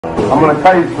I'm going to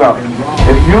tell you something.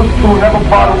 If you two never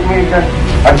bother me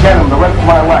again the rest of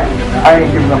my life, I ain't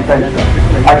giving them pay.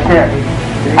 I can't.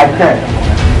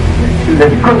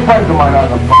 There's good friends of mine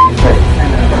on the pay.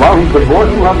 Well, he could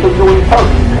force you have to do what he tells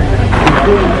you.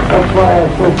 That's why I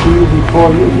said to you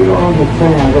before, you don't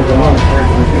understand. It's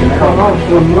enough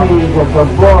for me that the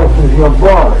boss is your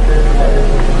boss.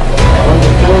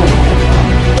 Understand?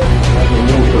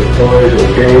 For toys or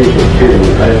games or kidding,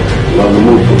 right? I'm on the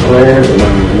move for plans, I'm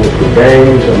on the move for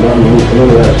games, I'm on the move for none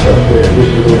of that stuff there. This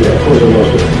is going to be a cosa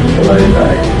nostra for like,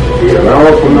 be it an hour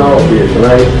from now, be it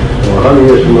tonight, or 100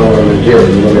 years from now, I'm in jail.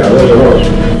 You're going to be a resident.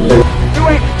 You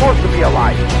ain't supposed to be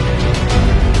alive.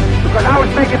 Because I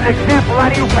was making an example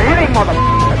out of you for any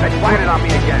motherfucker that tried it on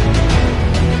me again.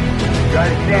 You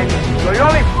understand? So the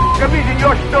only reason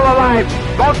you're still alive,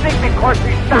 don't think because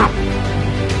we stopped.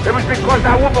 It was because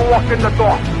that woman walked in the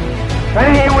door.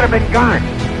 Then you would have been gone.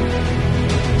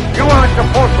 You weren't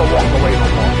supposed to walk away no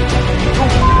more. You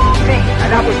me,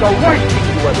 and that was the worst thing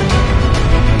you ever did.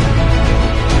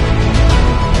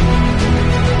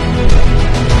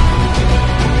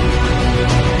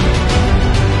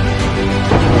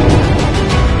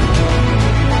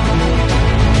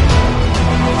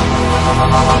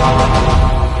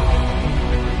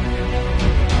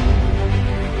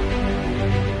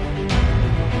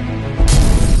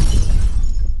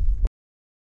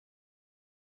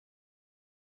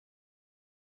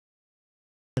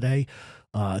 Today,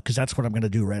 because that's what I'm going to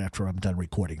do right after I'm done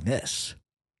recording this.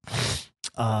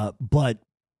 But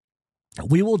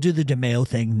we will do the DeMeo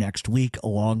thing next week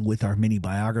along with our mini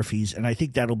biographies, and I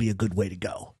think that'll be a good way to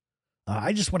go.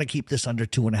 I just want to keep this under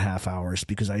 2.5 hours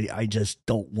because I just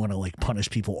don't want to like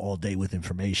punish people all day with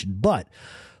information. But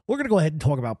we're going to go ahead and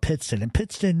talk about Pittston. And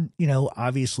Pittston, you know,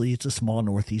 obviously it's a small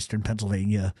northeastern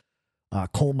Pennsylvania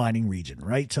coal mining region,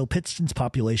 right? So Pittston's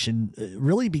population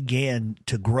really began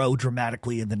to grow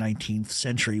dramatically in the 19th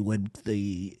century when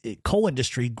the coal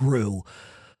industry grew.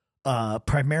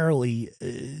 Primarily,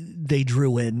 they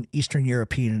drew in Eastern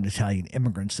European and Italian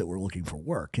immigrants that were looking for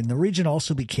work. And the region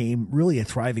also became really a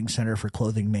thriving center for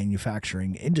clothing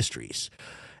manufacturing industries.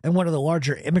 And one of the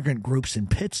larger immigrant groups in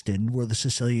Pittston were the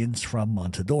Sicilians from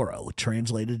Montedoro.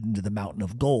 Translated into the Mountain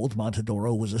of Gold,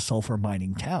 Montedoro was a sulfur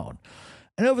mining town.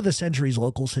 And over the centuries,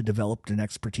 locals had developed an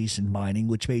expertise in mining,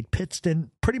 which made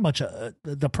Pittston pretty much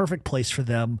the perfect place for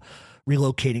them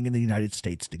relocating in the United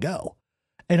States to go.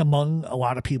 And among a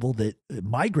lot of people that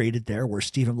migrated there were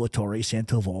Stephen Torre,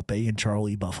 Santovolpe, and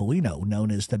Charlie Bufalino, known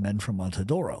as the Men from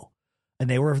Montedoro. And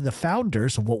they were the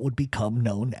founders of what would become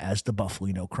known as the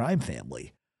Bufalino Crime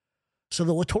Family. So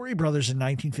the Latore brothers in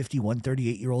 1951,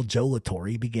 38-year-old Joe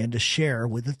Latore began to share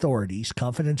with authorities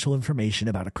confidential information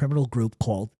about a criminal group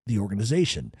called the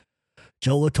Organization.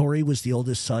 Joe Latore was the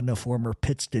oldest son of former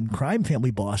Pittston crime family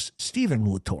boss Stephen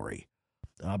Latore.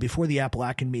 Before the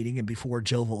Appalachian meeting and before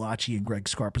Joe Valachi and Greg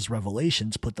Scarpa's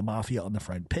revelations put the Mafia on the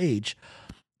front page,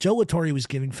 Joe Latore was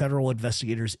giving federal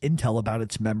investigators intel about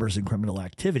its members and criminal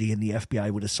activity, and the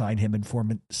FBI would assign him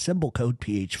informant symbol code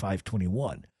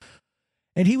PH521.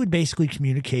 And he would basically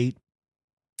communicate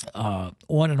on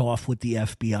and off with the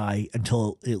FBI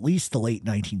until at least the late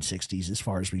 1960s, as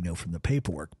far as we know from the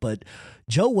paperwork. But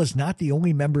Joe was not the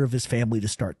only member of his family to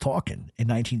start talking. In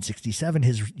 1967,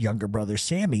 his younger brother,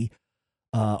 Sammy,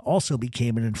 also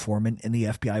became an informant, and the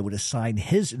FBI would assign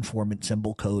his informant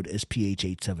symbol code as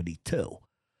PH872.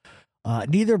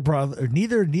 Neither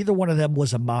one of them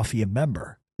was a Mafia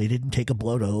member. They didn't take a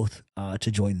blood oath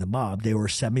to join the mob. They were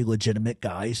semi-legitimate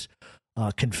guys.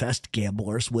 Confessed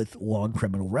gamblers with long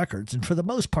criminal records. And for the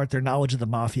most part, their knowledge of the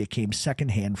Mafia came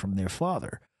secondhand from their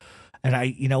father.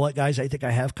 And you know what, guys, I think I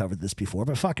have covered this before,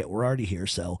 but fuck it, we're already here.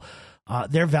 So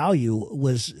their value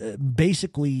was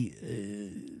basically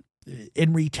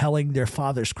in retelling their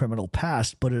father's criminal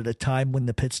past, but at a time when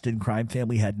the Pittston crime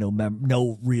family had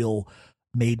no real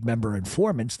made member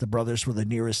informants, the brothers were the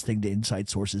nearest thing to inside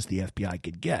sources the FBI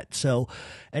could get. So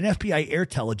an FBI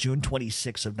airtel of June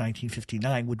 26 of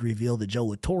 1959 would reveal that Joe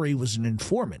Latore was an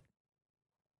informant.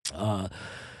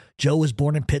 Joe was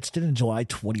born in Pittston on July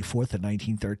 24th of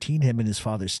 1913. Him and his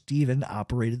father, Stephen,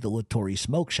 operated the Latore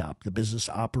Smoke Shop. The business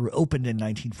opened in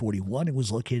 1941 and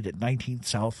was located at 19th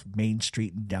South Main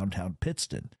Street in downtown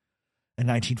Pittston. In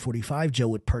 1945, Joe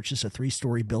would purchase a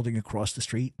 3-story building across the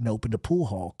street and opened a pool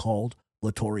hall called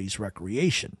Latore's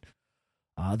Recreation.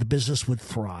 The business would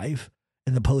thrive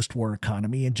in the post-war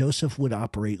economy, and Joseph would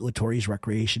operate Latore's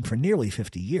Recreation for nearly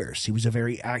 50 years. He was a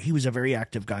very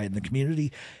active guy in the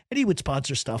community, and he would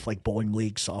sponsor stuff like bowling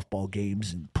leagues, softball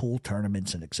games, and pool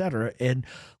tournaments, and etc. And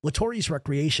Latore's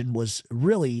Recreation was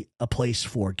really a place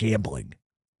for gambling.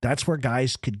 That's where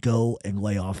guys could go and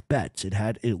lay off bets.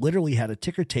 It literally had a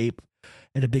ticker tape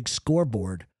and a big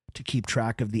scoreboard to keep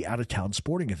track of the out-of-town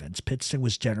sporting events. Pittston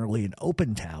was generally an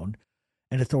open town,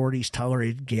 and authorities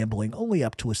tolerated gambling only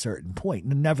up to a certain point.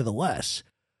 And nevertheless,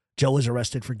 Joe was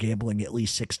arrested for gambling at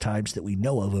least 6 times that we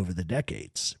know of over the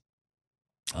decades.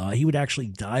 He would actually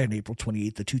die on April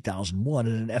 28th of 2001,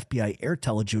 and an FBI air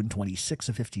tele June 26th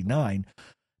of 59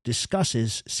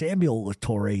 discusses Samuel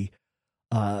Torre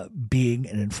being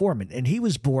an informant. And he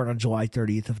was born on July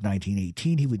 30th of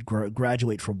 1918. He would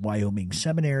graduate from Wyoming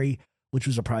Seminary, which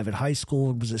was a private high school,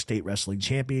 and was a state wrestling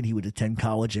champion. He would attend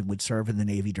college and would serve in the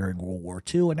Navy during World War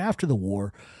II. And after the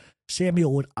war,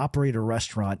 Samuel would operate a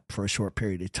restaurant for a short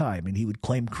period of time, and he would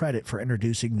claim credit for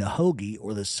introducing the hoagie,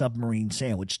 or the submarine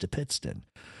sandwich, to Pittston.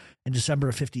 In December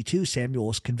of 52, Samuel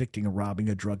was convicted of robbing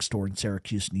a drugstore in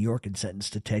Syracuse, New York, and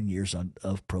sentenced to 10 years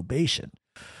of probation.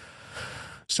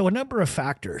 So a number of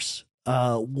factors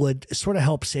would sort of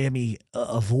help Sammy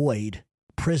avoid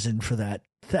prison for that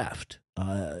theft.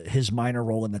 His minor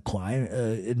role in the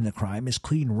crime, his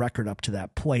clean record up to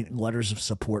that point, and letters of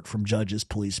support from judges,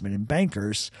 policemen, and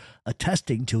bankers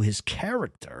attesting to his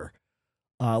character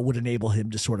would enable him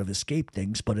to sort of escape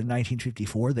things. But in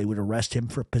 1954, they would arrest him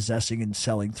for possessing and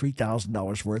selling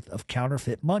 $3,000 worth of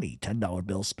counterfeit money, $10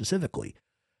 bills specifically.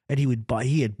 And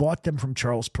he had bought them from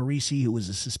Charles Parisi, who was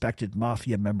a suspected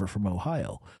Mafia member from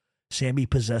Ohio. Sammy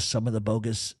possessed some of the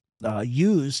bogus,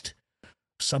 used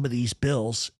some of these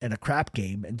bills in a crap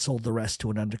game and sold the rest to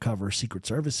an undercover Secret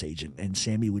Service agent. And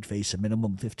Sammy would face a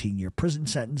minimum 15-year prison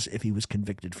sentence if he was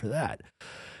convicted for that.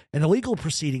 And the legal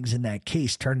proceedings in that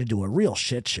case turned into a real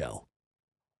shit show.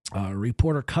 A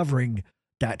reporter covering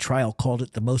that trial called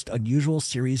it the most unusual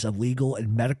series of legal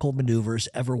and medical maneuvers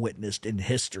ever witnessed in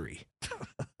history.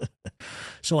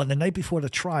 So on the night before the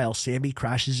trial, Sammy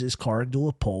crashes his car into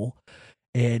a pole,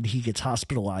 and he gets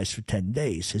hospitalized for 10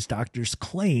 days. His doctors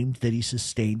claimed that he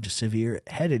sustained severe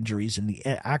head injuries in the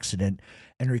accident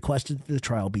and requested that the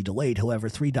trial be delayed. However,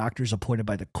 3 doctors appointed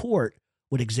by the court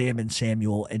would examine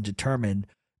Samuel and determine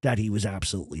that he was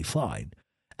absolutely fine.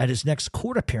 At his next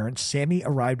court appearance, Sammy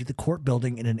arrived at the court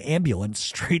building in an ambulance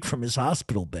straight from his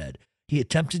hospital bed. He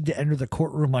attempted to enter the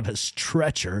courtroom on a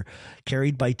stretcher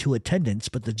carried by 2 attendants,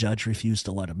 but the judge refused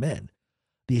to let him in.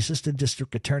 The assistant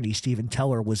district attorney, Stephen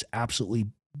Teller, was absolutely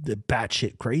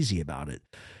batshit crazy about it.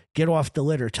 "Get off the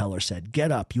litter," Teller said.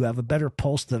 "Get up. You have a better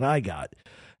pulse than I got."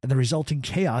 And the resulting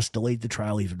chaos delayed the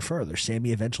trial even further.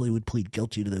 Sammy eventually would plead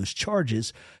guilty to those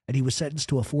charges, and he was sentenced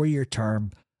to a 4-year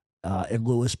term in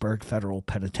Lewisburg Federal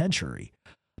Penitentiary.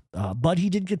 But he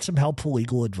did get some helpful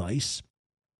legal advice.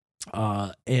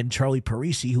 And Charlie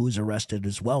Parisi, who was arrested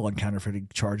as well on counterfeiting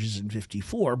charges in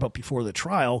 54, but before the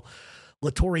trial,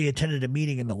 Latore attended a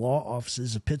meeting in the law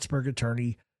offices of Pittsburgh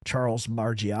attorney Charles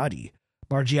Margiotti.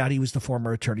 Margiotti was the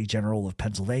former attorney general of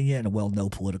Pennsylvania and a well-known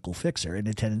political fixer. In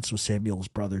attendance was Samuel's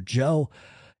brother Joe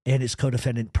and his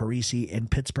co-defendant Parisi,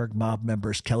 and Pittsburgh mob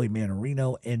members Kelly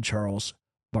Manorino and Charles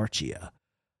Barcia.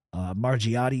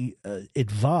 Margiotti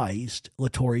advised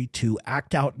Latore to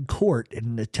act out in court in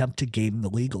an attempt to game the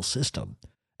legal system.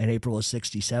 In April of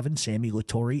 67, Sammy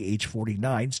Latore, age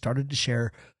 49, started to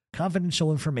share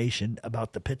confidential information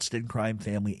about the Pittston crime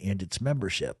family and its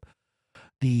membership.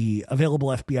 The available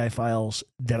FBI files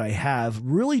that I have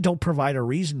really don't provide a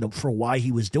reason for why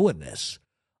he was doing this.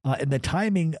 And the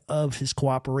timing of his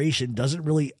cooperation doesn't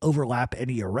really overlap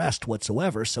any arrest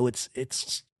whatsoever. So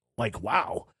it's like,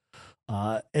 wow.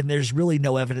 And there's really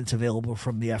no evidence available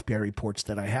from the FBI reports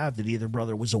that I have that either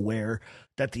brother was aware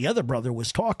that the other brother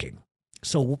was talking.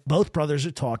 So both brothers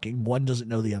are talking. One doesn't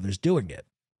know the other's doing it.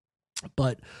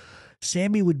 But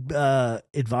Sammy would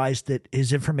advise that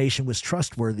his information was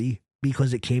trustworthy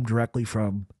because it came directly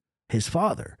from his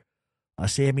father.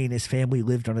 Sammy and his family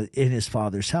lived in his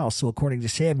father's house. So according to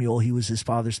Samuel, he was his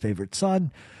father's favorite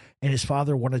son, and his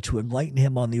father wanted to enlighten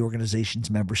him on the organization's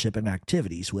membership and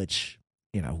activities, which,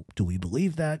 do we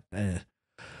believe that?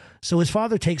 So his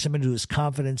father takes him into his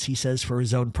confidence, he says, for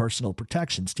his own personal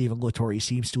protection. Stephen Latore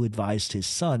seems to advise his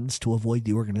sons to avoid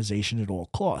the organization at all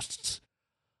costs.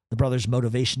 The brothers'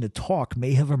 motivation to talk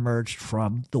may have emerged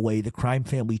from the way the crime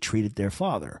family treated their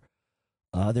father.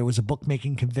 There was a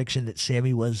bookmaking conviction that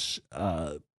Sammy was,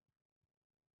 hold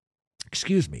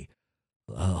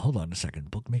on a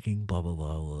second. Bookmaking, blah, blah,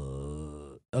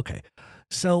 blah. Okay.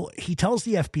 So he tells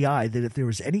the FBI that if there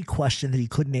was any question that he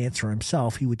couldn't answer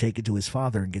himself, he would take it to his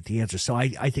father and get the answer. So I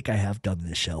think I have done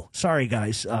this show. Sorry,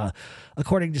 guys.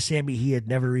 According to Sammy, he had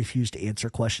never refused to answer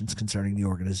questions concerning the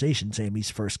organization. Sammy's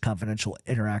first confidential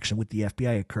interaction with the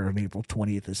FBI occurred on April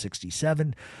 20th of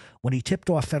 67 when he tipped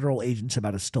off federal agents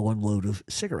about a stolen load of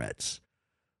cigarettes.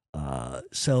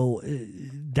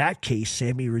 That case,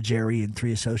 Sammy Ruggieri and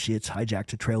 3 associates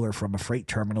hijacked a trailer from a freight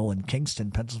terminal in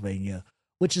Kingston, Pennsylvania,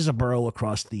 which is a borough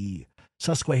across the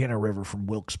Susquehanna River from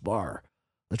Wilkes Barre.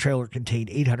 The trailer contained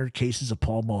 800 cases of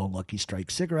Pall Mall and Lucky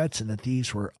Strike cigarettes, and the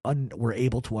thieves were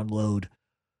able to unload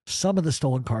some of the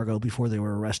stolen cargo before they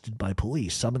were arrested by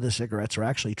police. Some of the cigarettes were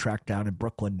actually tracked down in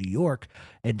Brooklyn, New York,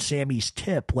 and Sammy's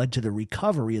tip led to the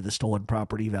recovery of the stolen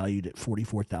property valued at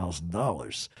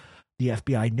 $44,000. The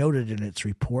FBI noted in its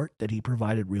report that he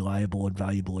provided reliable and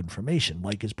valuable information.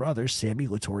 Like his brothers, Sammy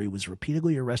Latore was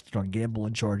repeatedly arrested on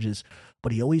gambling charges,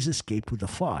 but he always escaped with a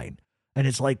fine. And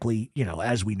it's likely,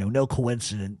 as we know, no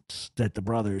coincidence that the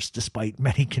brothers, despite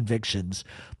many convictions,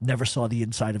 never saw the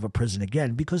inside of a prison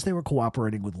again because they were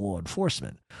cooperating with law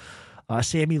enforcement.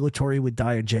 Sammy Latore would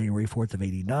die on January 4th of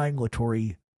 89.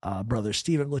 Latore, brother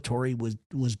Stephen Latore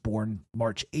was born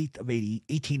March 8th of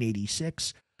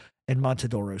 1886 in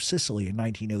Montedoro, Sicily. In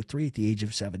 1903, at the age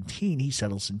of 17, he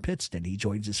settles in Pittston. He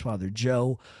joins his father,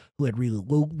 Joe, who had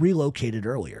relocated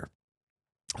earlier.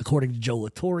 According to Joe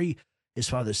Latore, his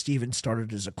father, Stephen,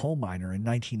 started as a coal miner. In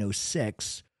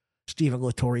 1906, Stephen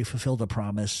Latore fulfilled a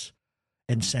promise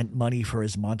and sent money for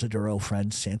his Montedoro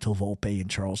friends Santo Volpe and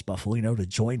Charles Bufalino to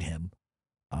join him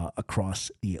across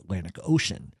the Atlantic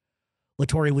Ocean.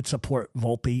 Latore would support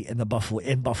Volpe and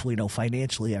Bufalino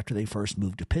financially after they first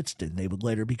moved to Pittston. They would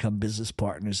later become business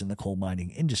partners in the coal mining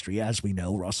industry. As we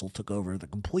know, Russell took over the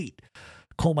complete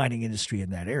coal mining industry in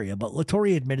that area, but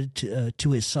Latore admitted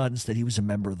to his sons that he was a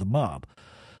member of the mob.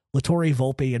 Latore,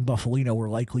 Volpe, and Bufalino were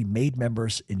likely made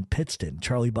members in Pittston.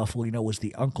 Charlie Bufalino was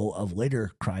the uncle of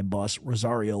later crime boss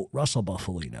Rosario Russell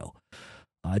Bufalino.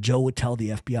 Joe would tell the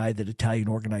FBI that Italian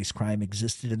organized crime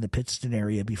existed in the Pittston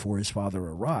area before his father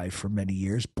arrived. For many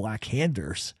years, black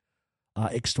handers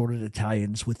extorted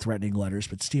Italians with threatening letters,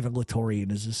 but Stephen Latore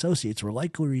and his associates were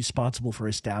likely responsible for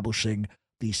establishing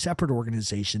the separate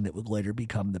organization that would later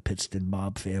become the Pittston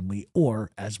Mob Family, or,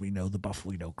 as we know, the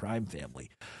Bufalino Crime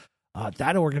Family.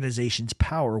 That organization's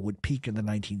power would peak in the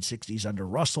 1960s under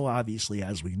Russell, obviously,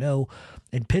 as we know,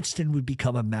 and Pittston would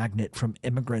become a magnet from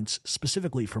immigrants,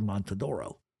 specifically from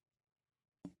Montedoro.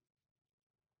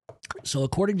 So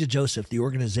according to Joseph, the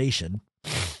organization,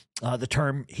 the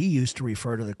term he used to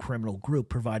refer to the criminal group,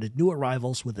 provided new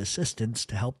arrivals with assistance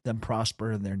to help them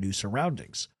prosper in their new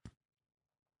surroundings.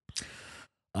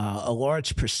 A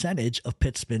large percentage of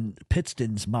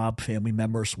Pittston's mob family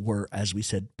members were, as we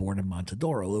said, born in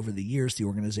Montedoro. Over the years, the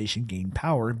organization gained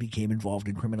power and became involved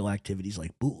in criminal activities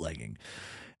like bootlegging.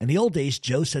 In the old days,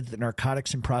 Joe said that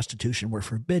narcotics and prostitution were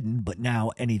forbidden, but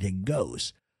now anything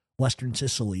goes. Western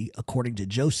Sicily, according to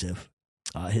Joseph,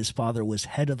 his father was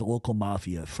head of the local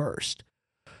mafia first,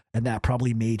 and that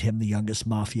probably made him the youngest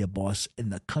mafia boss in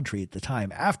the country at the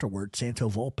time. Afterward, Santo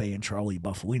Volpe and Charlie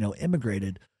Bufalino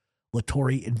immigrated.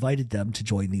 Latore invited them to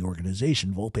join the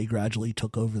organization. Volpe gradually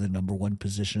took over the number one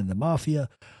position in the mafia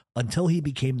until he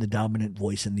became the dominant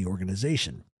voice in the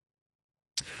organization.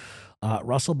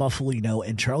 Russell Bufalino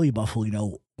and Charlie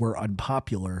Bufalino were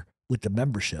unpopular with the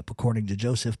membership. According to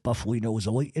Joseph, Bufalino was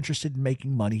only interested in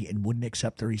making money and wouldn't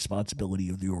accept the responsibility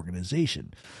of the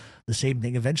organization. The same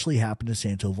thing eventually happened to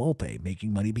Santo Volpe.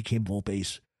 Making money became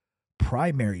Volpe's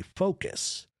primary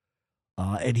focus.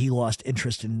 And he lost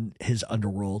interest in his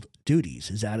underworld duties.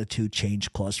 His attitude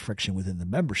change caused friction within the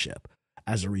membership.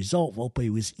 As a result,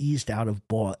 Volpe was eased out of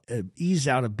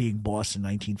being boss in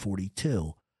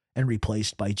 1942 and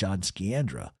replaced by John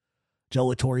Sciandra. Joe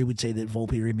Latore would say that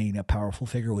Volpe remained a powerful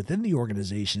figure within the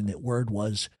organization. That word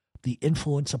was the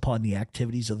influence upon the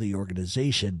activities of the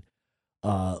organization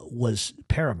was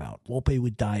paramount. Volpe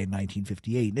would die in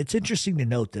 1958. And it's interesting to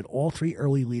note that all three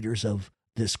early leaders of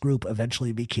this group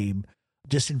eventually became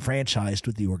disenfranchised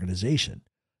with the organization.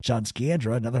 John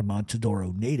Sciandra, another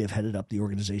Montedoro native, headed up the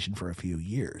organization for a few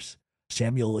years.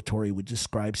 Samuel Latore would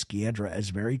describe Sciandra as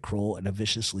very cruel and a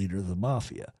vicious leader of the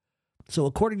mafia. So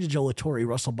according to Joe Latore,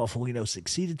 Russell Bufalino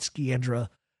succeeded Sciandra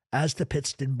as the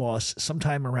Pittston boss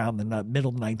sometime around the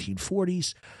middle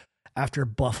 1940s after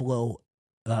Bufalino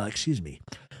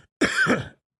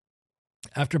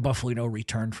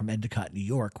returned from Endicott, New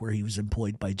York, where he was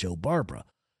employed by Joe Barbara.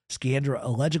 Sciandra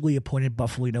allegedly appointed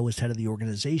Bufalino as head of the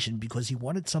organization because he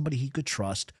wanted somebody he could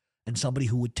trust and somebody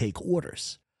who would take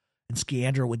orders. And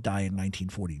Sciandra would die in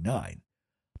 1949.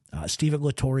 Stephen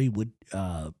Latore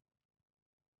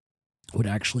would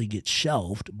actually get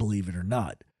shelved, believe it or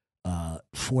not,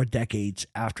 4 decades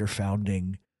after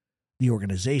founding the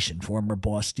organization. Former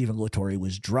boss Stephen Latore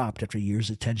was dropped after years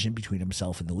of tension between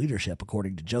himself and the leadership.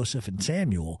 According to Joseph and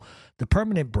Samuel, the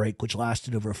permanent break, which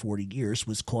lasted over 40 years,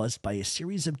 was caused by a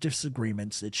series of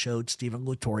disagreements that showed Stephen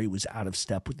Latore was out of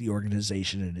step with the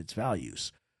organization and its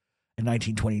values. In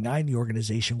 1929, the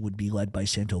organization would be led by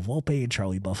Santo Volpe and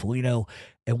Charlie Bufalino,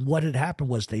 and what had happened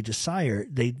was they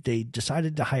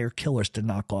decided to hire killers to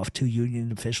knock off two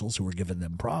union officials who were giving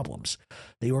them problems.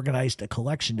 They organized a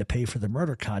collection to pay for the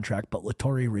murder contract, but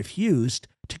Latore refused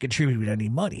to contribute any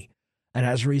money, and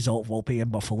as a result, Volpe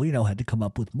and Bufalino had to come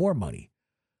up with more money.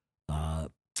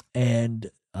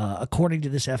 According to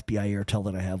this FBI airtel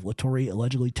that I have, Latore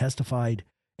allegedly testified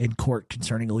in court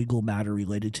concerning a legal matter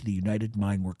related to the United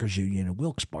Mine Workers Union in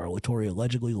Wilkes-Barre. Latore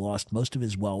allegedly lost most of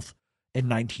his wealth in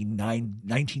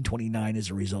 1929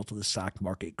 as a result of the stock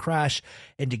market crash,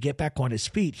 and to get back on his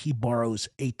feet, he borrows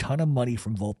a ton of money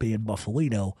from Volpe and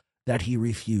Bufalino that he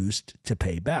refused to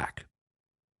pay back.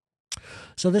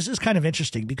 So this is kind of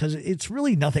interesting because it's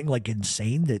really nothing like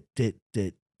insane that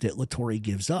Latore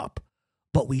gives up.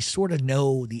 But we sort of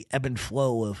know the ebb and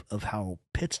flow of how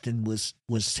Pittston was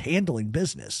handling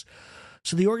business.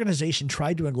 So the organization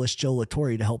tried to enlist Joe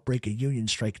Latore to help break a union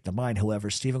strike at the mine. However,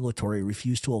 Stephen Latore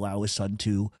refused to allow his son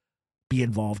to be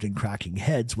involved in cracking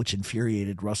heads, which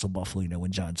infuriated Russell Bufalino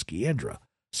and John Sciandra.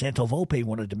 Santo Volpe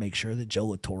wanted to make sure that Joe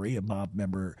Latore, a mob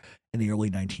member in the early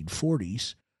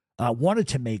 1940s, wanted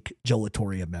to make Joe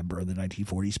Latore a member in the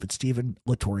 1940s, but Stephen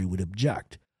Latore would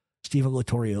object. Stephen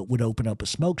Latore would open up a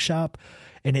smoke shop,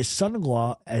 and his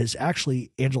son-in-law is actually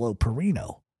Angelo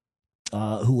Perino,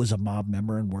 who was a mob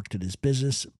member and worked at his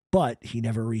business, but he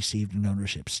never received an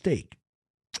ownership stake.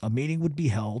 A meeting would be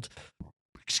held,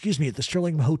 at the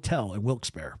Sterling Hotel in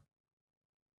Wilkes-Barre,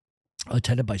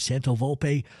 attended by Santo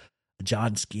Volpe,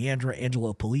 John Sciandra,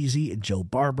 Angelo Polizzi, and Joe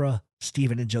Barbara,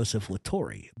 Stephen and Joseph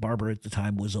Latore. Barbara at the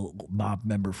time was a mob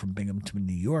member from Binghamton,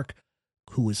 New York,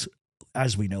 who was,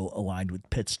 as we know, aligned with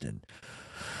Pittston.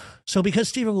 So because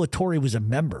Stephen Latore was a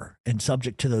member and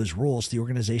subject to those rules, the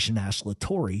organization asked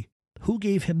Latore who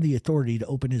gave him the authority to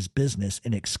open his business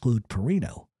and exclude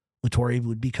Perino. Latore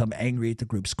would become angry at the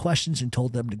group's questions and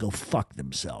told them to go fuck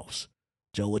themselves.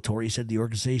 Joe Latore said the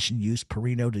organization used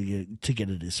Perino to get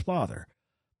at his father.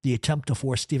 The attempt to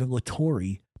force Stephen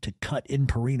Latore to cut in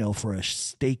Perino for a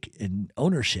stake in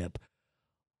ownership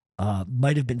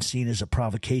might have been seen as a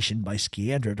provocation by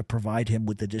Sciandra to provide him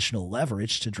with additional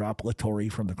leverage to drop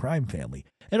Latore from the crime family.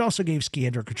 It also gave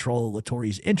Sciandra control of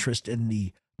Latore's interest in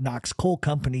the Knox Coal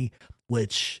Company,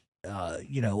 which,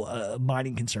 a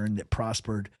mining concern that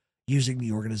prospered using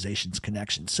the organization's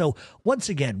connections. So once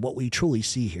again, what we truly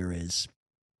see here is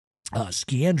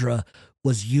Sciandra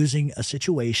was using a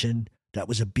situation that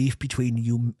was a beef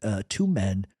between two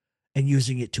men and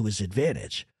using it to his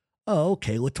advantage. Oh,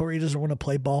 okay, Latore doesn't want to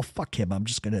play ball. Fuck him. I'm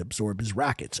just going to absorb his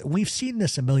rackets. And we've seen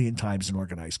this a million times in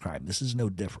organized crime. This is no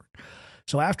different.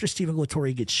 So after Stephen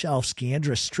Latore gets shelved,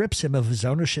 Sciandra strips him of his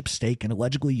ownership stake and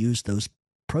allegedly used those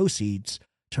proceeds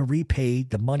to repay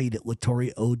the money that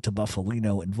Latore owed to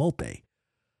Bufalino and Volpe.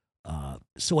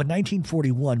 So in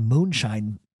 1941,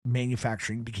 moonshine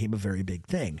manufacturing became a very big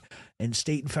thing. And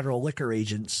state and federal liquor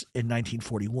agents in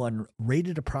 1941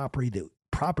 raided a property that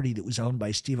was owned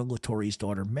by Stephen Latore's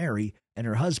daughter Mary and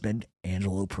her husband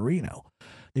Angelo Perino.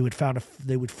 They would find a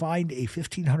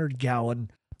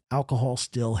 1,500-gallon alcohol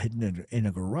still hidden in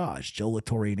a garage. Joe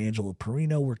Latore and Angelo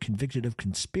Perino were convicted of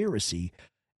conspiracy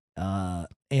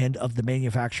and of the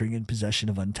manufacturing and possession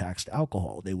of untaxed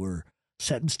alcohol. They were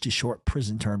sentenced to short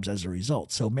prison terms as a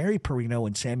result. So Mary Perino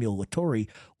and Samuel Latore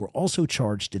were also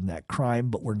charged in that crime,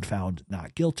 but were found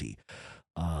not guilty.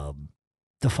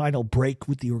 The final break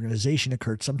with the organization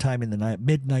occurred sometime in the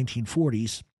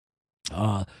mid-1940s.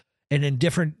 And in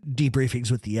different debriefings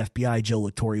with the FBI, Joe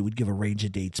Latore would give a range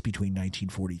of dates between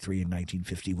 1943 and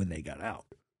 1950 when they got out.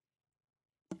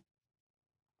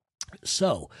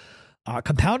 So,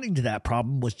 compounding to that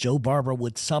problem was Joe Barbara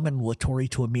would summon Latore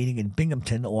to a meeting in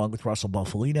Binghamton along with Russell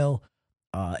Bufalino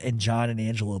and John and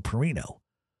Angelo Perino.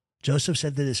 Joseph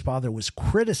said that his father was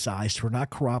criticized for not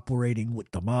cooperating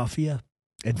with the Mafia,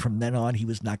 and from then on, he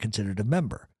was not considered a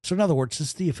member. So in other words, this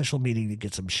is the official meeting that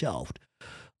gets him shelved.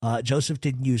 Joseph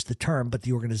didn't use the term, but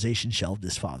the organization shelved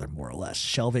his father, more or less.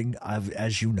 Shelving,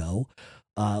 as you know,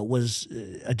 was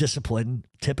a discipline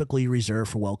typically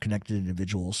reserved for well-connected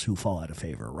individuals who fall out of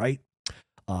favor, right?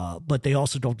 But they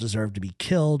also don't deserve to be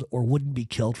killed or wouldn't be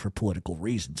killed for political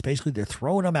reasons. Basically, they're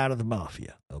throwing them out of the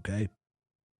Mafia, okay?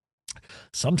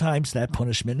 Sometimes that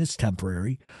punishment is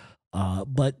temporary.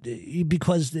 But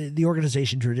because the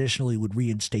organization traditionally would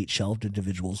reinstate shelved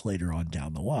individuals later on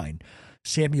down the line,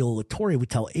 Samuel Torre would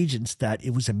tell agents that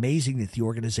it was amazing that the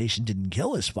organization didn't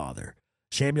kill his father.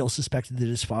 Samuel suspected that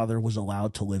his father was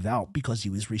allowed to live out because he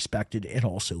was respected and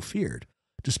also feared.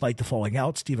 Despite the falling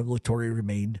out, Stephen Latore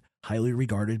remained highly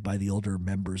regarded by the older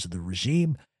members of the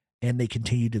regime, and they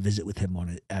continued to visit with him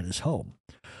at his home.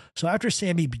 So after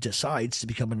Sammy decides to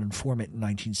become an informant in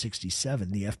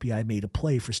 1967, the FBI made a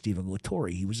play for Stephen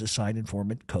Latore. He was assigned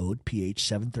informant code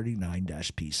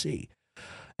PH739-PC.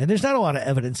 And there's not a lot of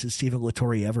evidence that Stephen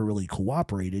Latore ever really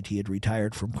cooperated. He had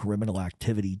retired from criminal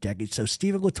activity decades. So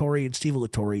Stephen Latore and Stephen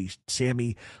Latore,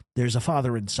 Sammy, there's a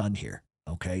father and son here.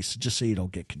 Okay, so just so you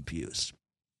don't get confused.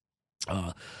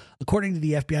 According to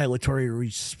the FBI, Latore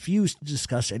refused to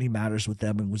discuss any matters with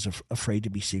them and was afraid to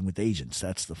be seen with agents.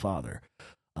 That's the father.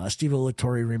 Stephen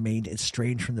Latore remained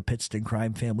estranged from the Pittston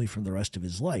crime family from the rest of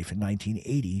his life. In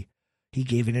 1980, he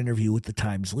gave an interview with the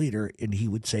Times Leader, and he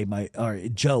would say,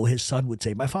 Joe, his son, would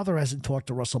say, "My father hasn't talked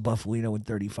to Russell Bufalino in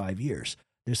 35 years.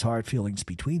 There's hard feelings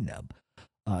between them."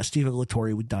 Stephen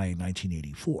Latore would die in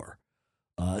 1984.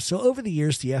 So over the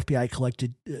years, the FBI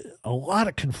collected a lot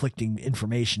of conflicting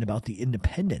information about the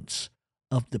independence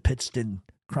of the Pittston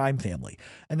crime family.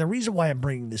 And the reason why I'm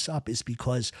bringing this up is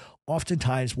because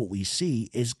oftentimes what we see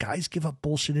is guys give up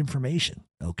bullshit information,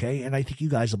 okay? And I think you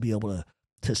guys will be able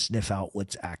to sniff out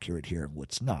what's accurate here and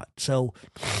what's not. So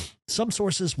some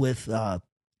sources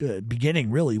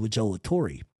beginning really with Joe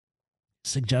Latore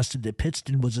suggested that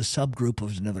Pittston was a subgroup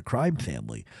of another crime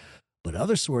family. But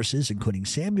other sources, including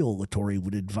Samuel Latore,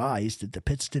 would advise that the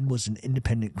Pittston was an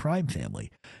independent crime family.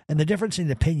 And the difference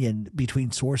in opinion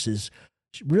between sources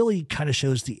really kind of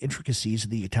shows the intricacies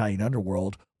of the Italian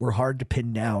underworld were hard to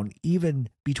pin down, even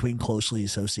between closely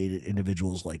associated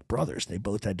individuals like brothers. They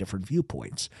both had different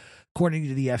viewpoints. According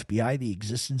to the FBI, the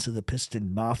existence of the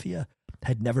Pittston Mafia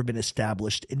had never been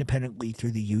established independently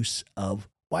through the use of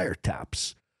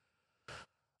wiretaps.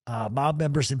 Mob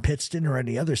members in Pittston or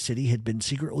any other city had been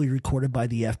secretly recorded by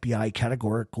the FBI,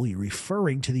 categorically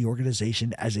referring to the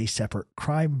organization as a separate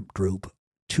crime group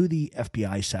to the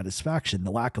FBI's satisfaction.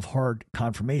 The lack of hard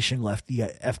confirmation left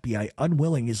the FBI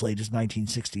unwilling as late as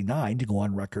 1969 to go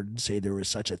on record and say there was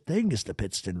such a thing as the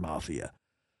Pittston Mafia.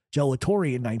 Joe Latore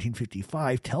in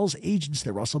 1955 tells agents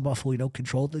that Russell Bufalino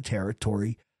controlled the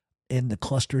territory in the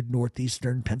clustered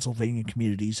northeastern Pennsylvania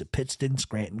communities of Pittston,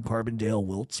 Scranton, Carbondale,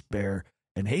 Wilkes-Barre,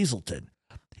 and Hazleton.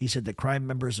 He said that crime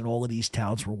members in all of these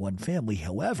towns were one family.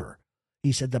 However,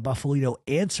 he said that Bufalino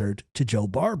answered to Joe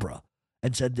Barbara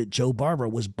and said that Joe Barbara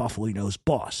was Bufalino's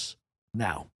boss.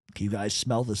 Now, can you guys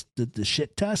smell the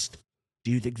shit test?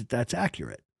 Do you think that that's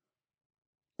accurate?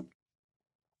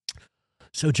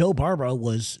 So Joe Barbara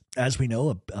was, as we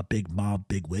know, a big mob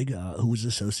bigwig who was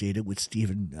associated with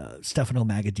Stefano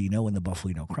Magaddino and the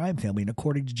Bufalino crime family. And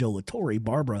according to Joe Latore,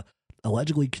 Barbara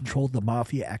allegedly controlled the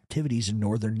mafia activities in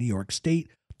northern New York State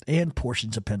and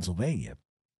portions of Pennsylvania.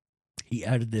 He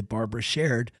added that Barbara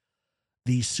shared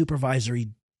the supervisory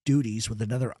duties with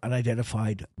another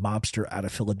unidentified mobster out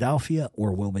of Philadelphia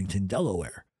or Wilmington,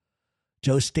 Delaware.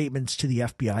 Joe's statements to the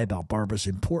FBI about Barbara's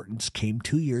importance came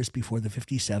 2 years before the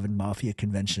 57 Mafia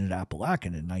convention at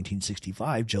Appalachian. In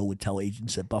 1965, Joe would tell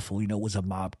agents that Bufalino was a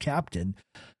mob captain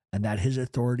and that his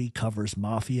authority covers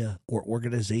mafia or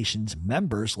organizations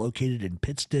members located in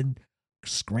Pittston,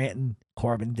 Scranton,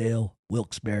 Carbondale,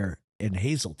 Wilkes-Barre, and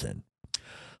Hazleton.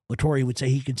 Latore would say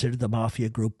he considered the mafia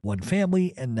group one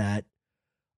family and that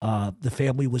the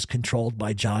family was controlled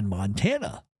by John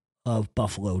Montana of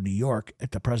Buffalo, New York.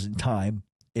 At the present time,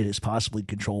 it is possibly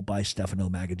controlled by Stefano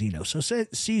Magaddino. So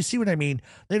see what I mean?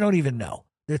 They don't even know.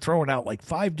 They're throwing out like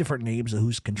 5 different names of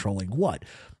who's controlling what.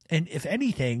 And if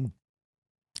anything,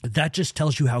 that just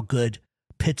tells you how good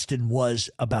Pittston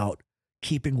was about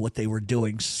keeping what they were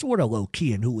doing sort of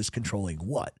low-key and who was controlling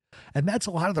what. And that's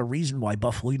a lot of the reason why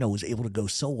Bufalino was able to go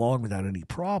so long without any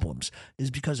problems, is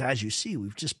because, as you see,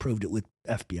 we've just proved it with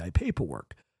FBI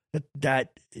paperwork,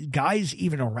 that guys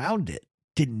even around it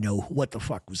didn't know what the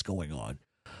fuck was going on.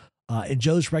 In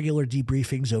Joe's regular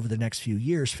debriefings over the next few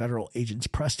years, federal agents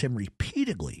pressed him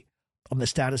repeatedly on the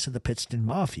status of the Pittston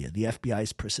Mafia. The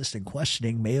FBI's persistent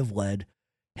questioning may have led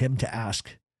him to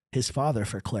ask his father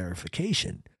for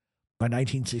clarification. By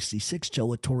 1966, Joe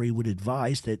Latore would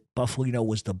advise that Bufalino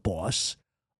was the boss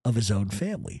of his own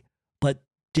family. But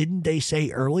didn't they say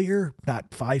earlier,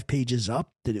 not 5 pages up,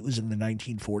 that it was in the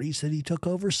 1940s that he took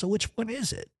over? So which one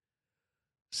is it?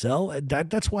 So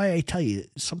that's why I tell you,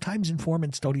 sometimes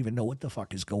informants don't even know what the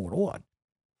fuck is going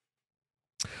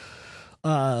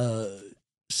on.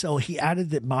 So he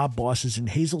added that mob bosses in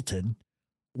Hazleton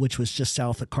which was just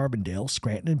south of Carbondale,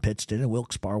 Scranton and Pittston and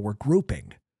Wilkes-Barre were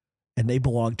grouping, and they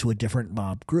belonged to a different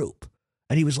mob group.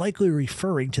 And he was likely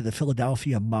referring to the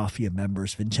Philadelphia Mafia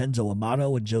members Vincenzo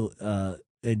Amato and Joe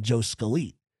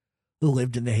Scalite, who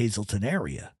lived in the Hazleton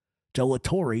area. Joe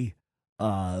Torre,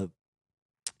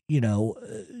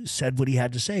 said what he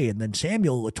had to say. And then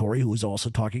Samuel Torre, who was also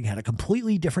talking, had a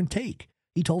completely different take.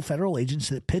 He told federal agents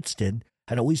that Pittston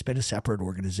had always been a separate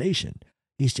organization.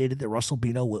 He stated that Russell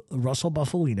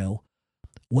Bufalino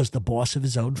was the boss of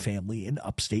his own family in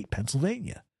upstate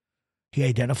Pennsylvania. He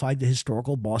identified the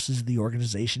historical bosses of the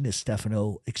organization as Stephen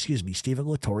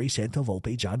Latore, Santo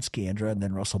Volpe, John Scandra, and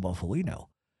then Russell Bufalino.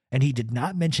 And he did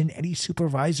not mention any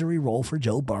supervisory role for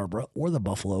Joe Barbara or the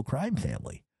Bufalino Crime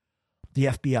Family. The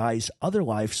FBI's other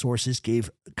live sources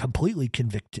gave completely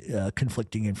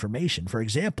conflicting information. For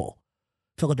example,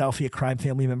 Philadelphia crime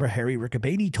family member Harry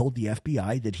Riccobene told the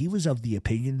FBI that he was of the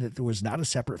opinion that there was not a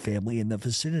separate family in the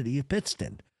vicinity of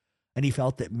Pittston, and he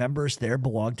felt that members there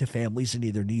belonged to families in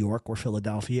either New York or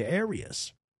Philadelphia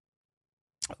areas.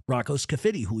 Rocco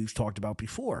Scaffidi, who we've talked about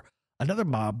before, another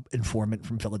mob informant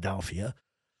from Philadelphia,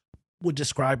 would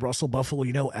describe Russell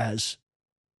Bufalino as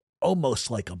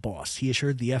almost like a boss. He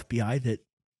assured the FBI that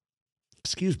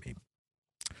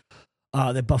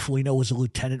Bufalino was a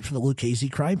lieutenant for the Lucchese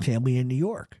crime family in New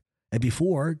York, and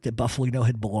before that Bufalino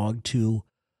had belonged to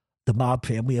the mob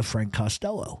family of Frank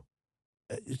Costello.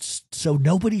 So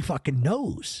nobody fucking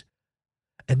knows.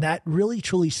 And that really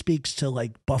truly speaks to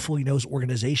like Bufalino's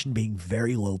organization being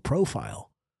very low profile.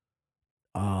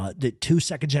 That two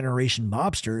second-generation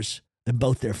mobsters and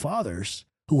both their fathers,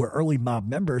 who were early mob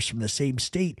members from the same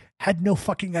state, had no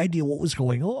fucking idea what was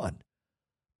going on.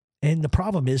 And the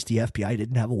problem is the FBI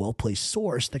didn't have a well-placed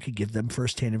source that could give them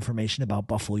firsthand information about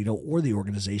Bufalino or the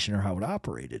organization or how it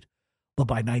operated. But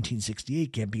by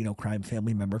 1968, Gambino crime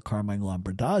family member Carmine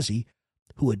Lombardozzi,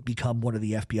 who had become one of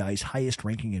the FBI's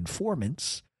highest-ranking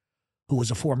informants, who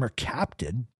was a former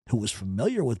captain who was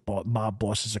familiar with mob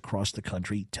bosses across the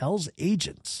country, tells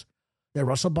agents that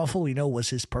Russell Bufalino was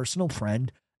his personal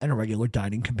friend and a regular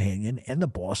dining companion and the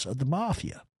boss of the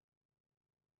Mafia.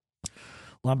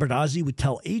 Lombardozzi would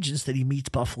tell agents that he meets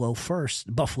Bufalino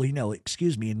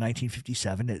in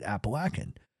 1957 at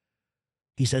Appalachian.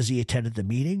 He says he attended the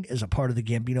meeting as a part of the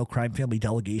Gambino crime family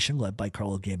delegation led by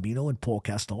Carlo Gambino and Paul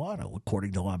Castellano.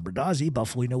 According to Lombardozzi,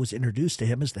 Bufalino was introduced to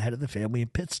him as the head of the family in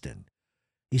Pittston.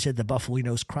 He said the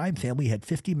Bufalino's crime family had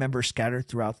 50 members scattered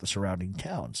throughout the surrounding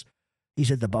towns. He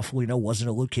said the Bufalino wasn't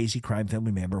a Lucchese crime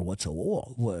family member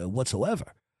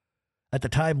whatsoever. At the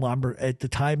time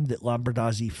that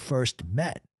Lombardozzi first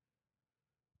met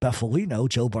Bufalino,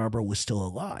 Joe Barbara was still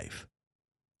alive,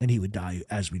 and he would die,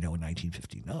 as we know, in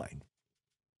 1959.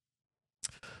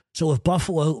 So if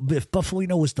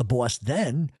Bufalino was the boss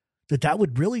then, that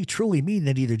would really truly mean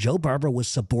that either Joe Barbara was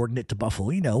subordinate to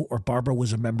Bufalino or Barbara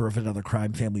was a member of another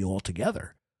crime family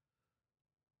altogether.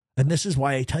 And this is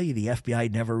why I tell you the FBI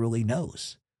never really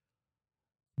knows.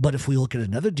 But if we look at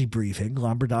another debriefing,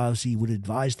 Lombardozzi would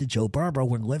advise that Joe Barbara,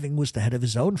 when living, was the head of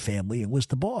his own family and was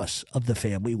the boss of the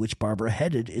family which Barbara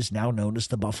headed is now known as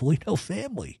the Bufalino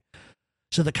family.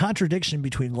 So the contradiction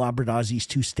between Lombardozzi's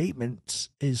two statements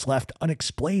is left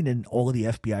unexplained in all of the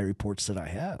FBI reports that I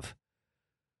have.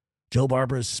 Joe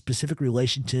Barbara's specific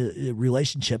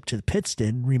relationship to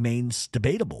Pittston remains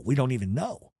debatable. We don't even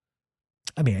know.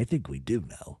 I mean, I think we do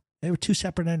know. They were two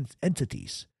separate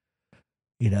entities.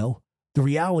 You know, the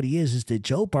reality is that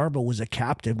Joe Barbara was a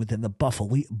captain within the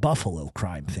Buffalo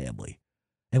crime family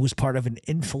and was part of an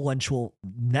influential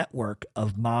network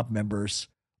of mob members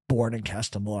born in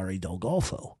Castellamare del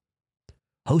Golfo.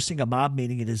 Hosting a mob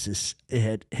meeting at his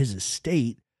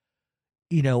estate,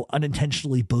 you know,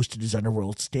 unintentionally boosted his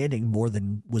underworld standing more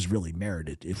than was really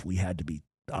merited, if we had to be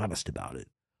honest about it.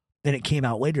 Then it came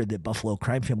out later that Buffalo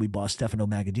crime family boss Stefano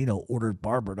Magaddino ordered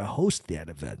Barbara to host that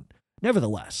event.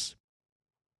 Nevertheless,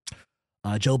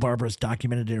 Joe Barbara's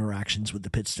documented interactions with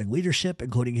the Pittston leadership,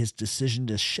 including his decision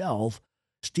to shelve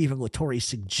Stephen Latore,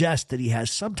 suggest that he has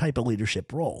some type of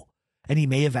leadership role, and he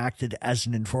may have acted as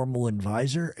an informal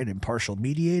advisor and impartial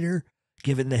mediator,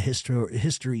 given the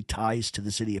history ties to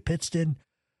the city of Pittston,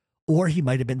 or he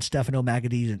might have been Stefano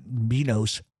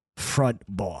Magaddino's front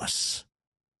boss.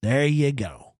 There you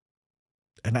go.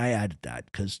 And I added that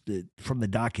because from the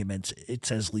documents, it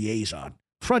says liaison.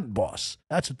 Front boss.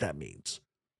 That's what that means.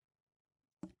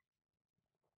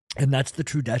 And that's the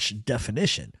true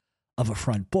definition of a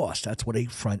front boss. That's what a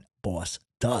front boss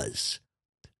does.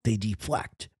 They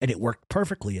deflect. And it worked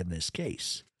perfectly in this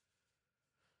case.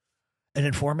 And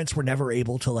informants were never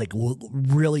able to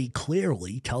really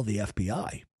clearly tell the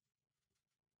FBI.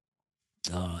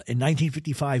 In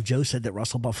 1955, Joe said that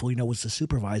Russell Bufalino was the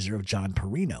supervisor of John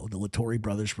Perino. The Latore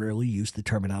brothers rarely used the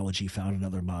terminology found in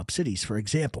other mob cities. For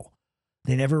example,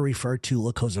 they never referred to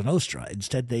La Cosa Nostra.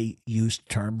 Instead, they used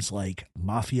terms like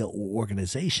mafia or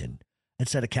organization.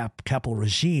 Instead of capo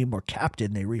regime or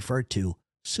captain, they referred to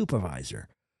supervisor.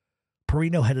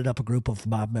 Perino headed up a group of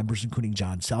mob members, including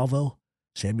John Salvo,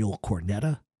 Samuel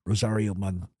Cornetta, Rosario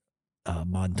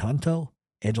Montanto,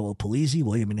 Angelo Polizzi,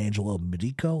 William and Angelo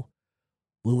Medico,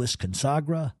 Louis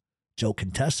Consagra, Joe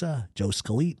Contessa, Joe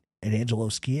Scalite, and Angelo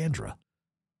Sciandra.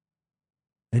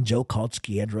 And Joe called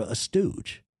Sciandra a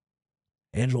stooge.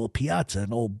 Angelo Piazza,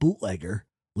 an old bootlegger,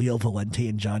 Leo Valente,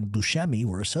 and John Buscemi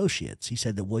were associates. He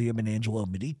said that William and Angelo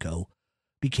Medico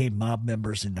became mob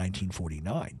members in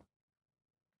 1949.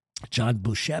 John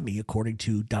Buscemi, according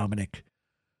to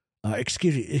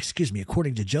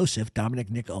according to Joseph, Dominic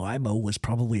Nicolaimo was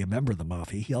probably a member of the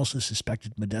Mafia. He also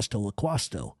suspected Modesto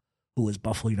Laquasto, who was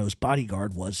Bufalino's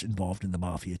bodyguard, was involved in the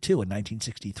Mafia too. In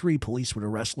 1963, police would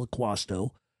arrest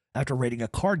Laquasto after raiding a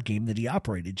card game that he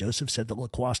operated. Joseph said that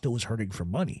Laquasto was hurting for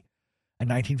money. In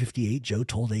 1958, Joe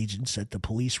told agents that the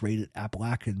police raid at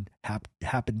Appalachian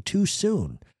happened too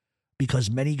soon because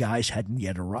many guys hadn't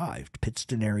yet arrived.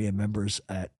 Pittston area members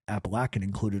at Appalachian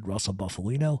included Russell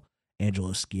Bufalino,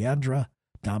 Angelo Sciandra,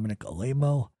 Dominic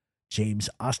Alemo, James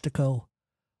Ostico,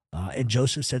 and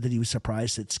Joseph said that he was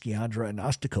surprised that Sciandra and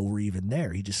Ostico were even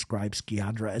there. He described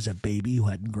Sciandra as a baby who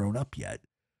hadn't grown up yet,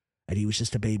 and he was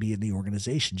just a baby in the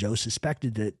organization. Joe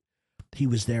suspected that he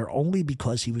was there only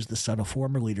because he was the son of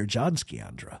former leader John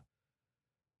Sciandra.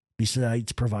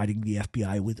 Besides providing the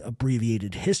FBI with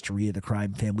abbreviated history of the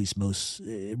crime family's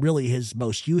his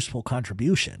most useful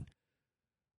contribution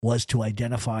was to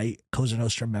identify Cosa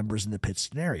Nostra members in the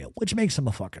Pittston area, which makes him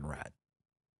a fucking rat.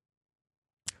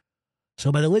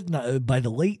 So by the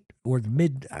late or the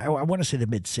mid, I want to say the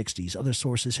mid-'60s, other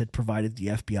sources had provided the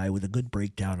FBI with a good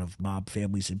breakdown of mob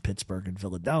families in Pittsburgh and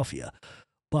Philadelphia.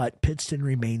 But Pittston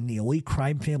remained the only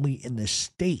crime family in the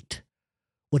state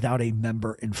without a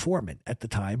member informant. At the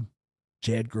time,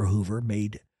 J. Edgar Hoover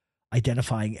made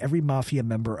identifying every Mafia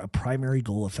member a primary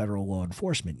goal of federal law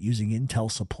enforcement. Using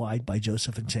intel supplied by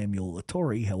Joseph and Samuel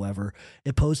Latore, however,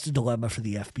 it posed a dilemma for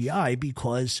the FBI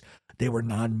because they were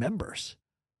non-members.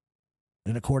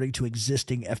 And according to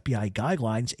existing FBI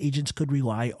guidelines, agents could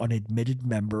rely on admitted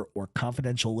member or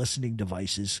confidential listening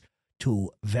devices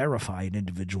to verify an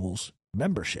individual's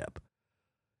membership.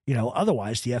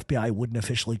 Otherwise, the FBI wouldn't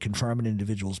officially confirm an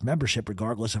individual's membership,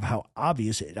 regardless of how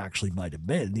obvious it actually might have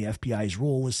been. The FBI's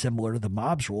rule was similar to the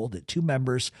mob's rule that two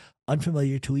members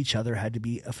unfamiliar to each other had to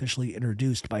be officially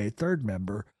introduced by a third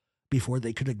member before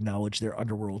they could acknowledge their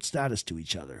underworld status to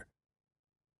each other.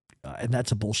 And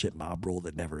that's a bullshit mob rule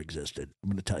that never existed. I'm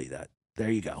going to tell you that.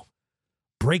 There you go.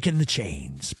 Breaking the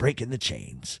chains.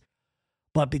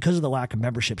 But because of the lack of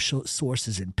membership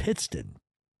sources in Pittston,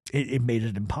 it made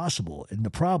it impossible. And the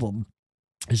problem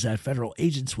is that federal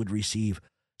agents would receive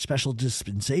special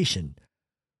dispensation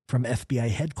from FBI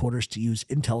headquarters to use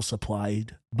intel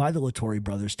supplied by the Latore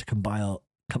brothers to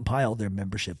compile their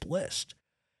membership list.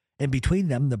 And between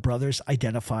them, the brothers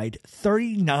identified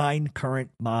 39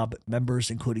 current mob members,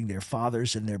 including their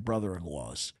fathers and their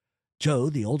brother-in-laws. Joe,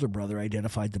 the older brother,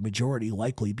 identified the majority,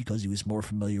 likely because he was more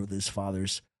familiar with his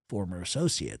father's former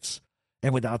associates.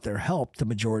 And without their help, the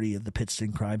majority of the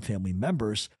Pittston crime family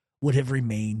members would have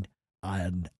remained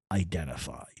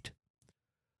unidentified.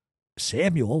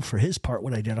 Samuel, for his part,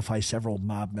 would identify several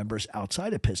mob members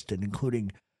outside of Pittston,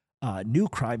 including new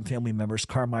crime family members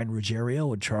Carmine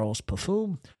Ruggiero and Charles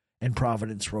Paffume in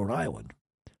Providence, Rhode Island.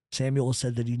 Samuel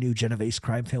said that he knew Genovese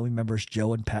crime family members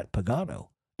Joe and Pat Pagano.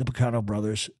 The Pagano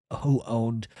brothers, who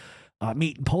owned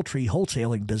meat and poultry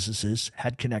wholesaling businesses,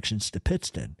 had connections to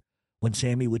Pittston. When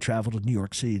Sammy would travel to New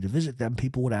York City to visit them,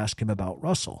 people would ask him about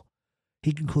Russell.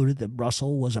 He concluded that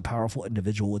Russell was a powerful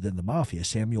individual within the Mafia.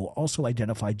 Samuel also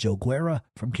identified Joe Guerra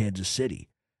from Kansas City,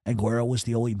 and Guerra was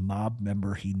the only mob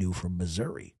member he knew from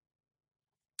Missouri.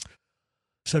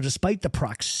 So despite the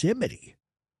proximity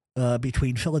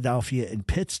between Philadelphia and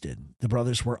Pittston, the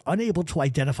brothers were unable to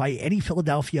identify any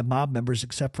Philadelphia mob members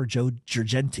except for Joe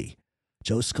Girgenti,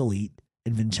 Joe Scalite,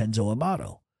 and Vincenzo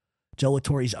Amato. Joe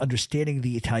Latore's understanding of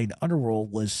the Italian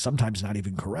underworld was sometimes not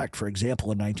even correct. For example,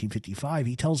 in 1955,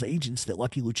 he tells agents that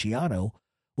Lucky Luciano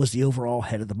was the overall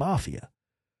head of the Mafia.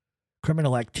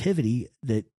 Criminal activity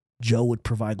that Joe would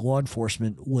provide law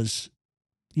enforcement was,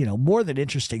 more than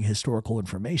interesting historical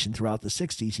information. Throughout the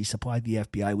 60s, he supplied the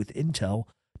FBI with intel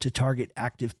to target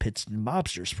active Pittston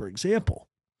mobsters. For example,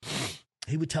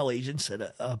 he would tell agents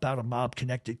about a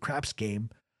mob-connected craps game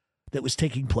that was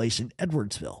taking place in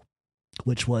Edwardsville,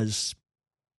 which was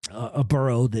a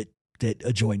borough that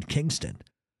adjoined Kingston.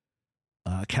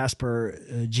 Casper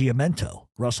Giamento,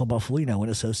 Russell Bufalino and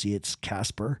Associates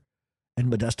Casper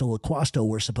and Modesto Laquasto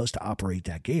were supposed to operate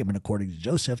that game, and according to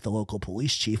Joseph, the local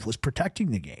police chief was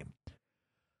protecting the game.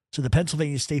 So the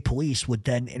Pennsylvania State Police would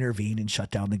then intervene and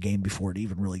shut down the game before it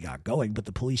even really got going, but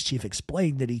the police chief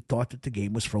explained that he thought that the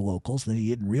game was for locals and that he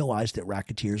didn't realize that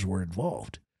racketeers were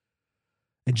involved.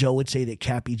 And Joe would say that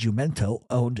Cappy Giumento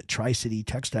owned Tri-City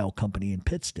Textile Company in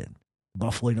Pittston.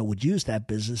 Bufalino would use that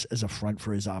business as a front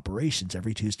for his operations.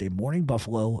 Every Tuesday morning,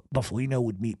 Bufalino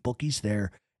would meet bookies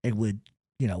there and would,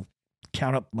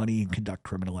 count up money and conduct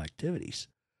criminal activities.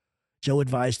 Joe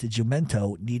advised that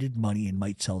Giumento needed money and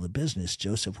might sell the business.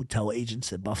 Joseph would tell agents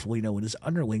that Bufalino and his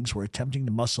underlings were attempting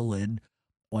to muscle in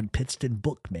on Pittston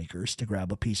bookmakers to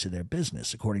grab a piece of their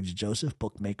business. According to Joseph,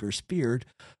 bookmakers feared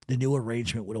the new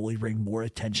arrangement would only bring more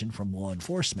attention from law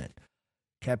enforcement.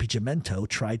 Cappy Giumento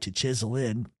tried to chisel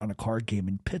in on a card game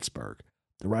in Pittsburgh.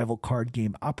 The rival card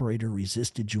game operator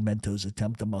resisted Giumento's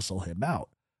attempt to muscle him out.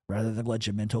 Rather than let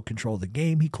Giumento control the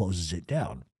game, he closes it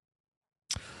down.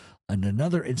 In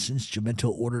another instance,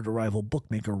 Giumento ordered a rival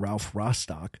bookmaker, Ralph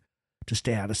Rostock, to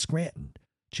stay out of Scranton.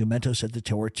 Giumento said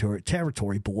the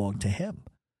territory belonged to him.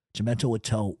 Giumento would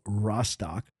tell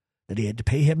Rostock that he had to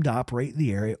pay him to operate in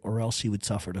the area or else he would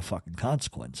suffer the fucking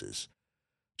consequences.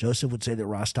 Joseph would say that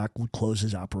Rostock would close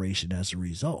his operation as a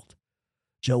result.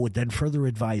 Joe would then further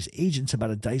advise agents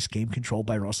about a dice game controlled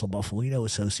by Russell Bufalino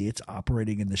Associates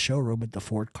operating in the showroom at the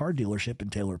Ford car dealership in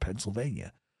Taylor,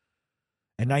 Pennsylvania.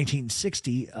 In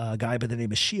 1960, a guy by the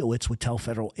name of Shiowitz would tell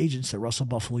federal agents that Russell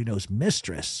Bufalino's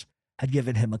mistress had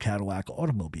given him a Cadillac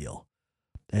automobile.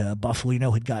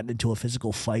 Bufalino had gotten into a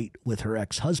physical fight with her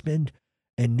ex-husband,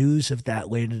 and news of that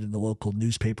landed in the local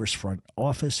newspaper's front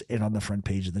office and on the front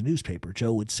page of the newspaper.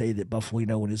 Joe would say that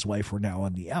Bufalino and his wife were now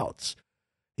on the outs.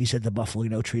 He said that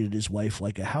Bufalino treated his wife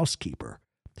like a housekeeper.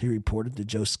 He reported that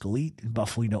Joe Scalite and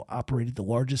Bufalino operated the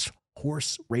largest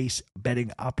horse race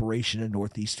betting operation in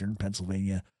northeastern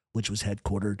Pennsylvania, which was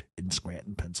headquartered in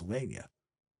Scranton, Pennsylvania.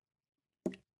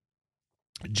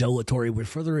 Joe Latore would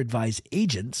further advise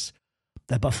agents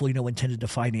that Bufalino intended to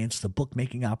finance the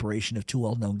bookmaking operation of two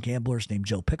well-known gamblers named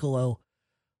Joe Picciolo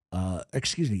and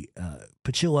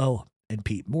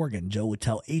Pete Morgan. Joe would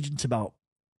tell agents about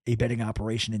a betting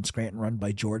operation in Scranton run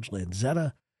by George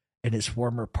Lanzetta and his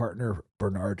former partner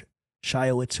Bernard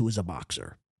Shiowitz, who was a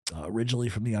boxer. Originally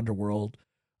from the underworld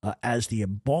as the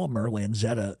embalmer,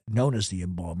 Lanzetta, known as the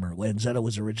embalmer, Lanzetta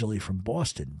was originally from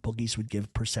Boston. Bookies would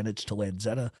give percentage to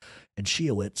Lanzetta and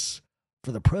Shiowitz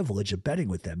for the privilege of betting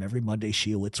with them. Every Monday,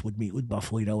 Shiowitz would meet with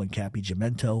Bufalino and Cappy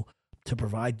Giumento to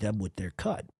provide them with their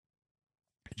cut.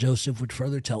 Joseph would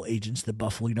further tell agents that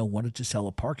Bufalino wanted to sell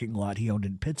a parking lot he owned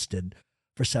in Pittston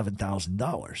for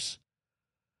 $7,000.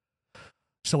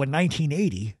 So in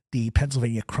 1980, the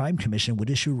Pennsylvania Crime Commission would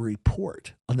issue a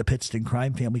report on the Pittston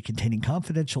crime family containing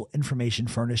confidential information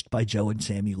furnished by Joe and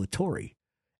Sammy Latore.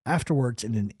 Afterwards,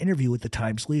 in an interview with the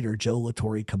Times leader, Joe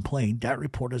Latore complained that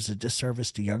report is a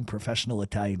disservice to young professional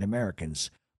Italian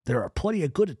Americans. There are plenty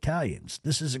of good Italians.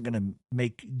 This isn't going to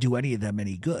do any of them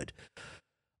any good.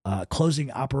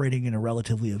 Closing operating in a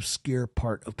relatively obscure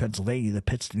part of Pennsylvania, the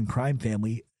Pittston crime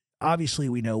family, obviously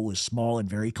we know was small and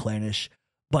very clannish,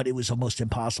 but it was almost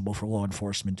impossible for law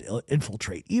enforcement to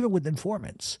infiltrate, even with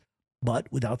informants.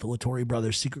 But without the Latore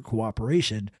brothers' secret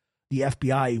cooperation, the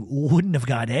FBI wouldn't have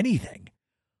got anything.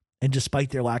 And despite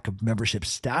their lack of membership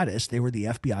status, they were the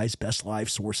FBI's best live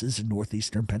sources in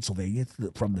northeastern Pennsylvania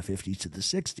from the 50s to the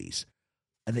 60s.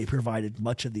 And they provided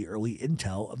much of the early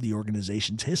intel of the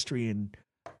organization's history and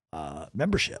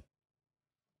membership.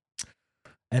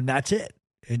 And that's it.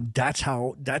 And that's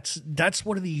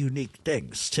one of the unique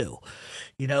things too.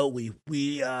 You know, we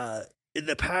in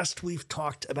the past we've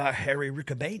talked about Harry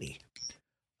Riccobene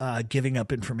giving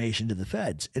up information to the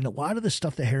feds, and a lot of the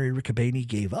stuff that Harry Riccobene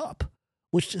gave up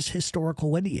was just historical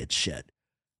lineage shit.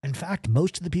 In fact,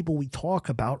 most of the people we talk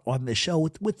about on this show,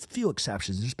 with few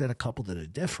exceptions, there's been a couple that are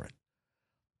different.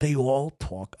 They all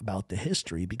talk about the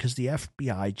history because the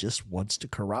FBI just wants to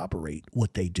corroborate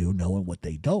what they do know and what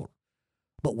they don't.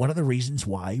 But one of the reasons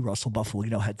why Russell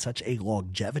Bufalino had such a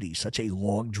longevity, such a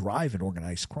long drive in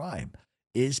organized crime,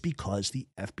 is because the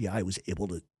FBI was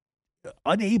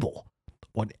unable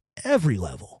on every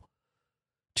level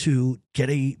to get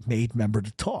a made member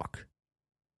to talk.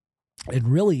 And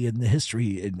really, in the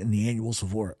history, in the annuals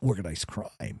of organized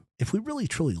crime, if we really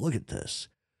truly look at this,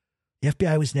 the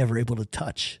FBI was never able to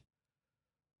touch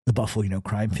the Bufalino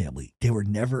crime family. They were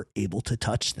never able to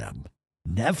touch them.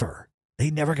 Never. They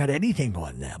never got anything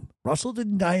on them. Russell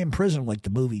didn't die in prison like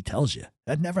the movie tells you.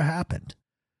 That never happened.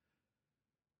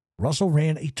 Russell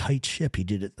ran a tight ship. He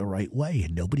did it the right way,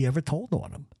 and nobody ever told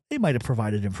on him. They might have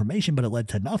provided information, but it led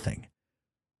to nothing.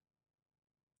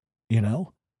 You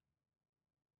know?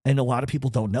 And a lot of people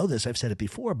don't know this. I've said it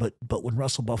before, but when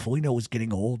Russell Bufalino was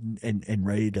getting old and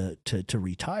ready to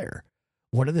retire,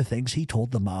 one of the things he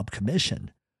told the mob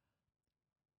commission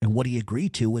and what he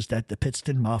agreed to was that the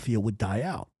Pittston Mafia would die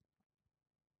out.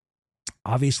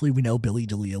 Obviously, we know Billy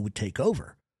DeLeo would take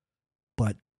over,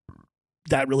 but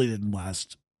that really didn't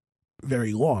last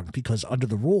very long because under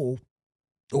the rule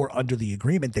or under the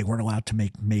agreement, they weren't allowed to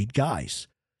make made guys.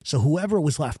 So whoever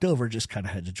was left over just kind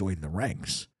of had to join the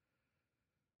ranks,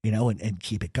 you know, and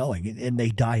keep it going. And they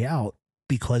die out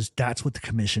because that's what the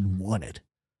commission wanted.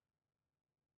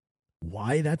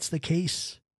 Why that's the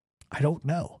case, I don't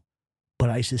know. But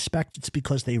I suspect it's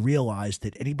because they realized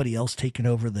that anybody else taking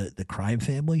over the crime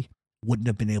family wouldn't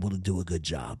have been able to do a good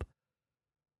job.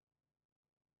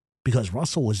 Because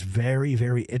Russell was very,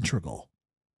 very integral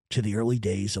to the early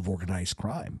days of organized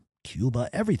crime. Cuba,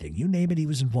 everything. You name it, he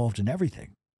was involved in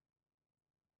everything.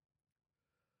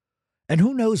 And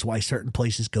who knows why certain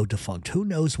places go defunct? Who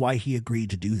knows why he agreed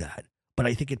to do that? But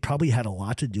I think it probably had a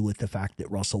lot to do with the fact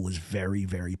that Russell was very,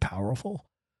 very powerful.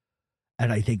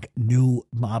 And I think new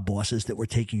mob bosses that were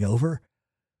taking over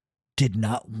did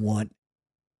not want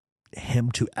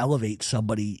him to elevate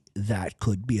somebody that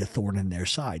could be a thorn in their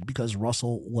side because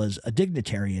Russell was a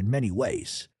dignitary in many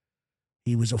ways.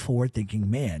 He was a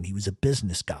forward-thinking man. He was a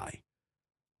business guy.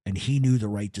 And he knew the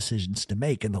right decisions to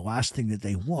make. And the last thing that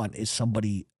they want is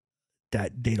somebody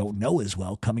that they don't know as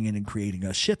well coming in and creating a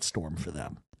shitstorm for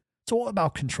them. It's all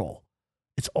about control.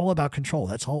 It's all about control.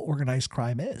 That's all organized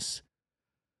crime is.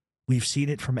 We've seen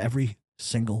it from every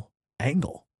single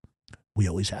angle. We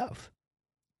always have.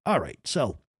 All right,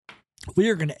 so we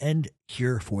are going to end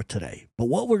here for today. But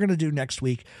what we're going to do next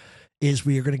week is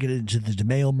we are going to get into the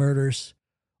DeMeo murders.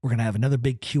 We're going to have another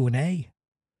big Q&A.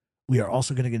 We are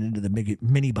also going to get into the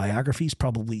mini biographies,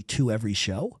 probably 2 every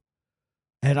show.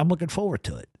 And I'm looking forward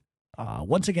to it.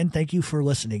 Once again, thank you for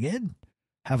listening in.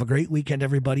 Have a great weekend,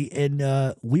 everybody.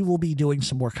 And we will be doing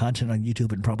some more content on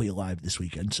YouTube and probably live this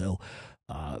weekend. So,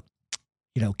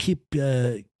 keep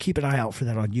an eye out for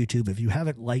that on YouTube. If you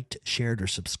haven't liked, shared, or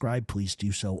subscribed, please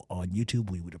do so on YouTube.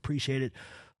 We would appreciate it.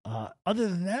 Other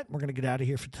than that, we're going to get out of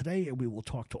here for today, and we will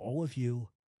talk to all of you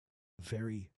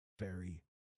very, very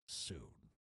soon.